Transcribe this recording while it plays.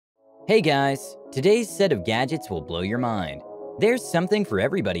Hey guys, today's set of gadgets will blow your mind. There's something for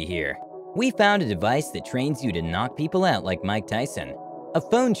everybody here. We found a device that trains you to knock people out like Mike Tyson, a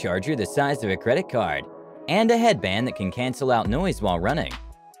phone charger the size of a credit card, and a headband that can cancel out noise while running.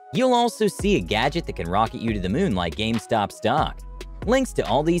 You'll also see a gadget that can rocket you to the moon like GameStop stock. Links to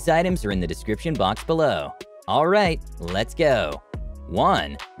all these items are in the description box below. Alright, let's go.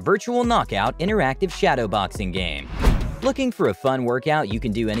 1. Virtual Knockout Interactive Shadowboxing Game. Looking for a fun workout you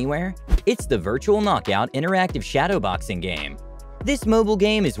can do anywhere? It's the Virtual Knockout Interactive Shadowboxing Game. This mobile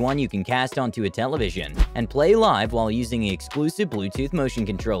game is one you can cast onto a television and play live while using the exclusive Bluetooth motion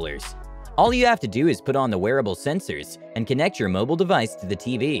controllers. All you have to do is put on the wearable sensors and connect your mobile device to the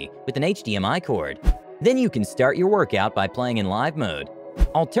TV with an HDMI cord. Then you can start your workout by playing in live mode.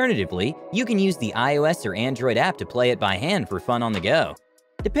 Alternatively, you can use the iOS or Android app to play it by hand for fun on the go.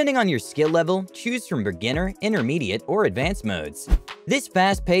 Depending on your skill level, choose from beginner, intermediate, or advanced modes. This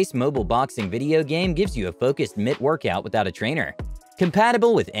fast-paced mobile boxing video game gives you a focused MIT workout without a trainer.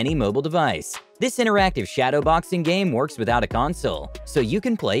 Compatible with any mobile device, this interactive shadowboxing game works without a console, so you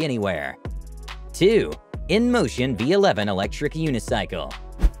can play anywhere. 2. InMotion V11 Electric Unicycle.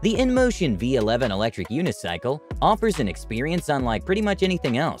 The InMotion V11 Electric Unicycle offers an experience unlike pretty much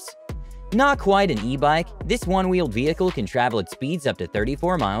anything else. Not quite an e-bike, this one-wheeled vehicle can travel at speeds up to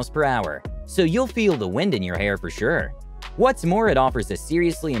 34 miles per hour, so you'll feel the wind in your hair for sure. What's more, it offers a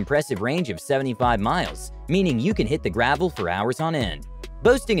seriously impressive range of 75 miles, meaning you can hit the gravel for hours on end.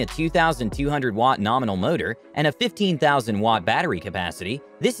 Boasting a 2,200-watt nominal motor and a 15,000-watt battery capacity,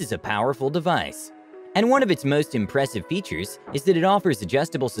 this is a powerful device. And one of its most impressive features is that it offers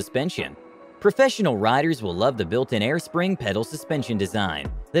adjustable suspension. Professional riders will love the built-in air spring pedal suspension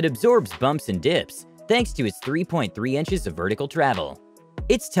design that absorbs bumps and dips thanks to its 3.3 inches of vertical travel.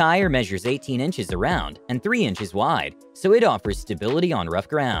 Its tire measures 18 inches around and 3 inches wide, so it offers stability on rough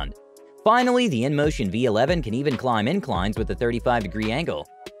ground. Finally, the InMotion V11 can even climb inclines with a 35-degree angle.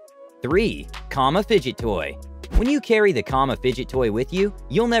 3. Comma Fidget Toy. When you carry the Comma Fidget Toy with you,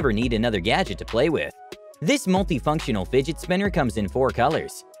 you'll never need another gadget to play with. This multifunctional fidget spinner comes in 4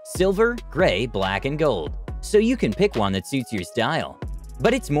 colors: silver, gray, black, and gold, so you can pick one that suits your style.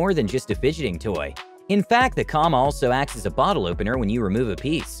 But it's more than just a fidgeting toy. In fact, the Comma also acts as a bottle opener when you remove a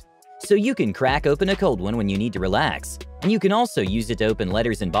piece. So you can crack open a cold one when you need to relax, and you can also use it to open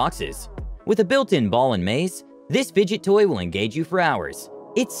letters and boxes. With a built-in ball and maze, this fidget toy will engage you for hours.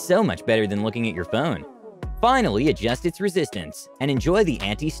 It's so much better than looking at your phone. Finally, adjust its resistance and enjoy the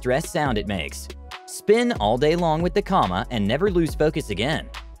anti-stress sound it makes. Spin all day long with the Comma and never lose focus again.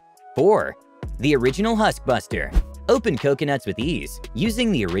 4. The original Husk Buster. Open coconuts with ease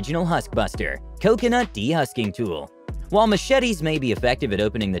using the original Husk Buster coconut de-husking tool. While machetes may be effective at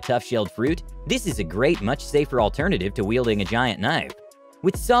opening the tough-shelled fruit, this is a great, much safer alternative to wielding a giant knife.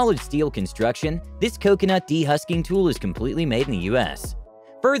 With solid steel construction, this coconut de-husking tool is completely made in the US.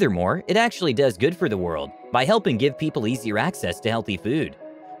 Furthermore, it actually does good for the world by helping give people easier access to healthy food.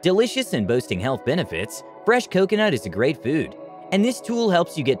 Delicious and boasting health benefits, fresh coconut is a great food. And this tool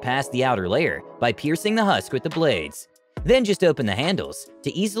helps you get past the outer layer by piercing the husk with the blades. Then just open the handles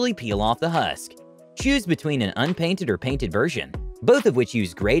to easily peel off the husk. Choose between an unpainted or painted version, both of which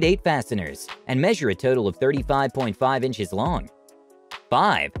use grade 8 fasteners and measure a total of 35.5 inches long.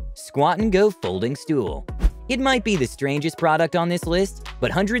 5. Squat and Go Folding Stool. It might be the strangest product on this list,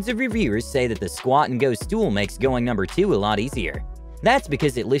 but hundreds of reviewers say that the Squat and Go stool makes going number 2 a lot easier. That's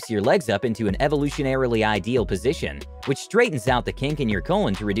because it lifts your legs up into an evolutionarily ideal position, which straightens out the kink in your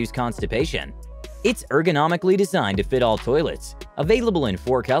colon to reduce constipation. It's ergonomically designed to fit all toilets, available in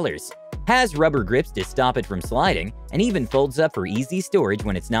 4 colors, has rubber grips to stop it from sliding, and even folds up for easy storage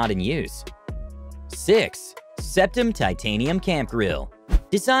when it's not in use. 6. Septum Titanium Camp Grill.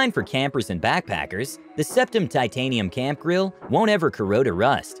 Designed for campers and backpackers, the Septum Titanium Camp Grill won't ever corrode or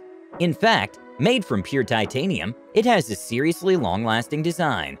rust. In fact, made from pure titanium, it has a seriously long-lasting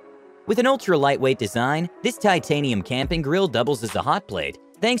design. With an ultra-lightweight design, this titanium camping grill doubles as a hot plate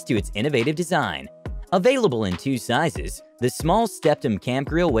thanks to its innovative design. Available in 2 sizes, the small Septum Camp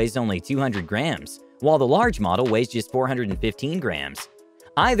Grill weighs only 200 grams, while the large model weighs just 415 grams.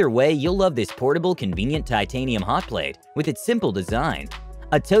 Either way, you'll love this portable, convenient titanium hot plate with its simple design.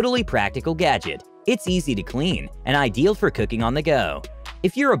 A totally practical gadget, it's easy to clean and ideal for cooking on the go.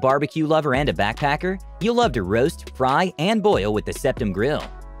 If you're a barbecue lover and a backpacker, you'll love to roast, fry, and boil with the Septum Grill.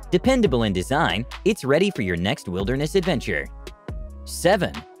 Dependable in design, it's ready for your next wilderness adventure.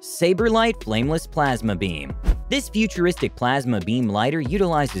 7. Saberlight Flameless Plasma Beam. This futuristic plasma beam lighter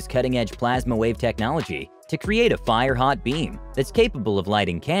utilizes cutting-edge plasma wave technology to create a fire-hot beam that's capable of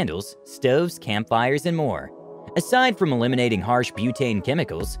lighting candles, stoves, campfires, and more. Aside from eliminating harsh butane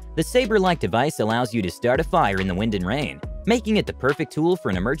chemicals, the saber-like device allows you to start a fire in the wind and rain, making it the perfect tool for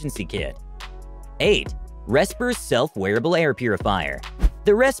an emergency kit. 8. Respir's Self-Wearable Air Purifier.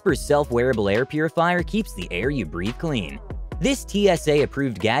 The Respir Self-Wearable Air Purifier keeps the air you breathe clean. This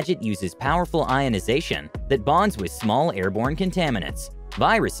TSA-approved gadget uses powerful ionization that bonds with small airborne contaminants,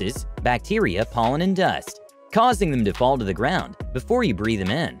 viruses, bacteria, pollen, and dust, causing them to fall to the ground before you breathe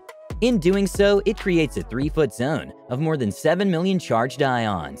them in. In doing so, it creates a 3-foot zone of more than 7 million charged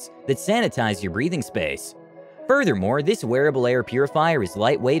ions that sanitize your breathing space. Furthermore, this wearable air purifier is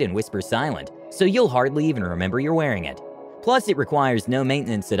lightweight and whisper silent, so you'll hardly even remember you're wearing it. Plus, it requires no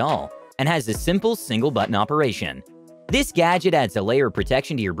maintenance at all and has a simple single-button operation. This gadget adds a layer of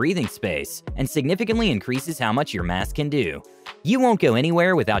protection to your breathing space and significantly increases how much your mask can do. You won't go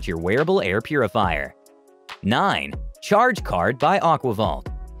anywhere without your wearable air purifier. 9. Charge Card by AquaVault.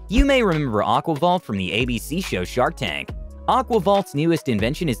 You may remember AquaVault from the ABC show Shark Tank. AquaVault's newest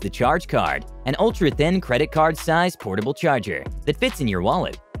invention is the Charge Card, an ultra-thin credit card-sized portable charger that fits in your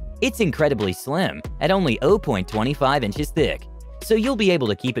wallet. It's incredibly slim, at only 0.25 inches thick, so you'll be able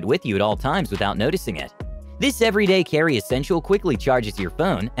to keep it with you at all times without noticing it. This everyday carry essential quickly charges your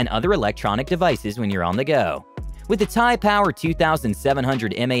phone and other electronic devices when you're on the go. With its high-power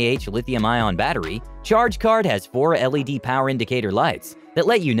 2700 mAh lithium-ion battery, Charge Card has 4 LED power indicator lights that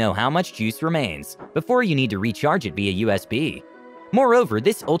let you know how much juice remains before you need to recharge it via USB. Moreover,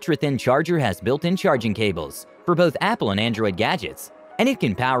 this ultra-thin charger has built-in charging cables for both Apple and Android gadgets, and it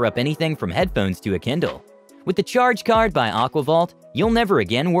can power up anything from headphones to a Kindle. With the Charge Card by AquaVault, you'll never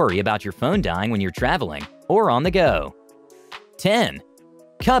again worry about your phone dying when you're traveling or on the go. 10.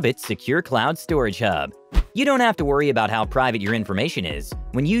 Cubit Secure Cloud Storage Hub. You don't have to worry about how private your information is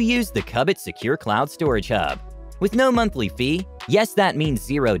when you use the Cubit Secure Cloud Storage Hub. With no monthly fee, yes, that means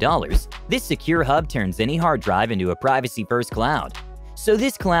 $0, this secure hub turns any hard drive into a privacy-first cloud. So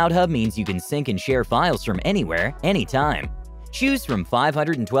this cloud hub means you can sync and share files from anywhere, anytime. Choose from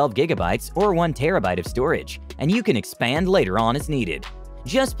 512 gigabytes or 1 terabyte of storage, and you can expand later on as needed.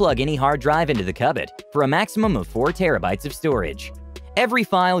 Just plug any hard drive into the Cubit for a maximum of 4 terabytes of storage. Every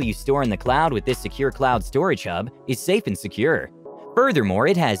file you store in the cloud with this secure cloud storage hub is safe and secure. Furthermore,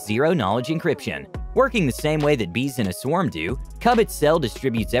 it has zero-knowledge encryption. Working the same way that bees in a swarm do, Cubit Cell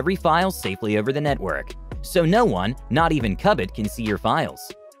distributes every file safely over the network, so no one, not even Cubit, can see your files.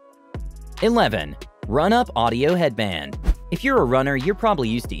 11. Up Audio Headband. If you're a runner, you're probably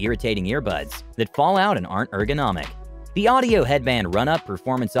used to irritating earbuds that fall out and aren't ergonomic. The Audio Headband Up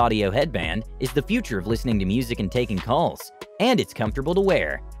Performance Audio Headband is the future of listening to music and taking calls, and it's comfortable to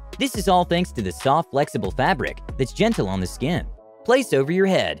wear. This is all thanks to the soft, flexible fabric that's gentle on the skin. Place over your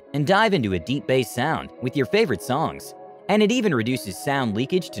head and dive into a deep bass sound with your favorite songs. And it even reduces sound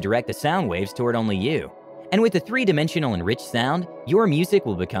leakage to direct the sound waves toward only you. And with a 3-dimensional and rich sound, your music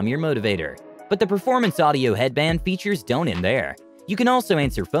will become your motivator. But the Performance Audio Headband features don't end there. You can also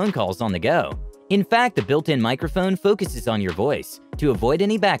answer phone calls on the go. In fact, the built-in microphone focuses on your voice to avoid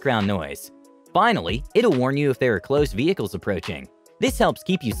any background noise. Finally, it'll warn you if there are close vehicles approaching. This helps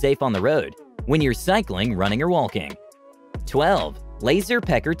keep you safe on the road when you're cycling, running, or walking. 12. Laser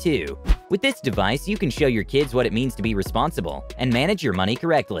Pecker 2. With this device, you can show your kids what it means to be responsible and manage your money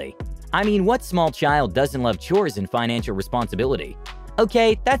correctly. I mean, what small child doesn't love chores and financial responsibility?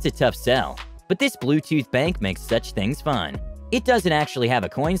 Okay, that's a tough sell, but this Bluetooth bank makes such things fun. It doesn't actually have a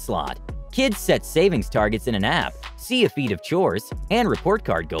coin slot. Kids set savings targets in an app, see a feed of chores, and report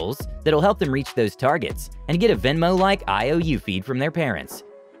card goals that'll help them reach those targets and get a Venmo-like IOU feed from their parents.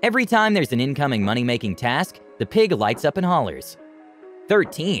 Every time there's an incoming money-making task, the pig lights up and hollers.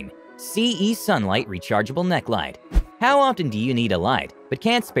 13. CE Sunlight Rechargeable Neck Light. How often do you need a light, but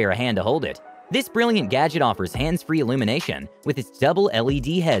can't spare a hand to hold it? This brilliant gadget offers hands-free illumination with its double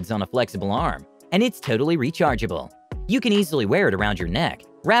LED heads on a flexible arm, and it's totally rechargeable. You can easily wear it around your neck,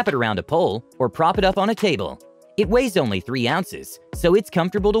 wrap it around a pole, or prop it up on a table. It weighs only 3 ounces, so it's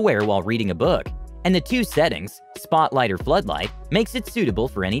comfortable to wear while reading a book. And the 2 settings, spotlight or floodlight, makes it suitable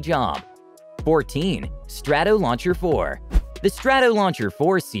for any job. 14. StratoLauncher IV. The StratoLauncher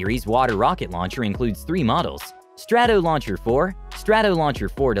IV series water rocket launcher includes 3 models: StratoLauncher IV, StratoLauncher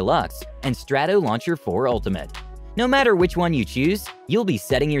IV Deluxe, and StratoLauncher IV Ultimate. No matter which one you choose, you'll be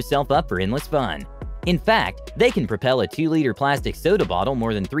setting yourself up for endless fun. In fact, they can propel a 2-liter plastic soda bottle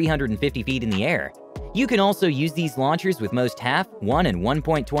more than 350 feet in the air. You can also use these launchers with most half, 1 and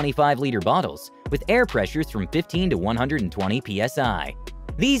 1.25-liter bottles, with air pressures from 15 to 120 psi.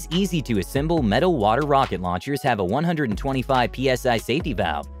 These easy-to-assemble metal water rocket launchers have a 125 psi safety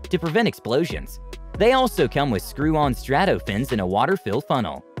valve to prevent explosions. They also come with screw-on strato fins and a water-filled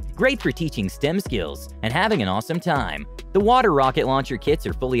funnel. Great for teaching STEM skills and having an awesome time. The water rocket launcher kits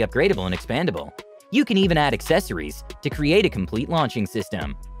are fully upgradable and expandable. You can even add accessories to create a complete launching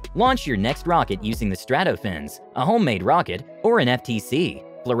system. Launch your next rocket using the strato fins, a homemade rocket, or an FTC,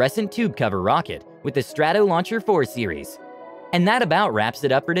 fluorescent tube cover rocket with the StratoLauncher IV series. And that about wraps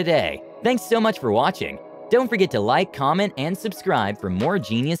it up for today. Thanks so much for watching. Don't forget to like, comment, and subscribe for more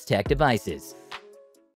genius tech devices.